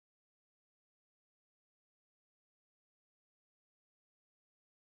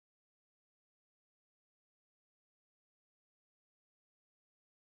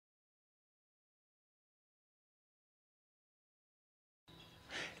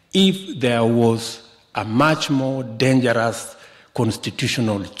if there was a much more dangerous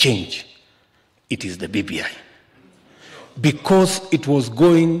constitutional change, it is the BBI. Because it was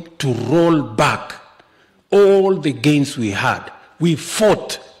going to roll back all the gains we had. We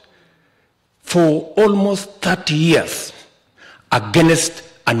fought for almost 30 years against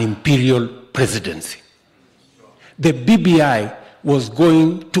an imperial presidency. The BBI was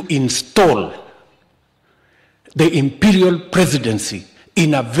going to install the imperial presidency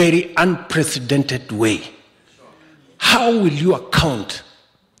in a very unprecedented way. How will you account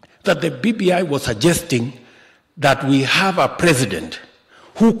that the BBI was suggesting that we have a president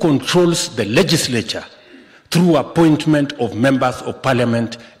who controls the legislature through appointment of members of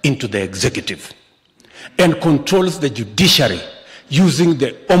parliament into the executive and controls the judiciary using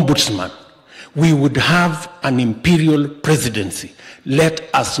the ombudsman? We would have an imperial presidency.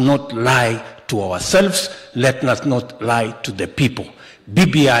 Let us not lie to ourselves. Let us not lie to the people.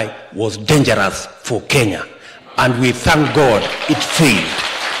 BBI was dangerous for Kenya, and we thank God it failed.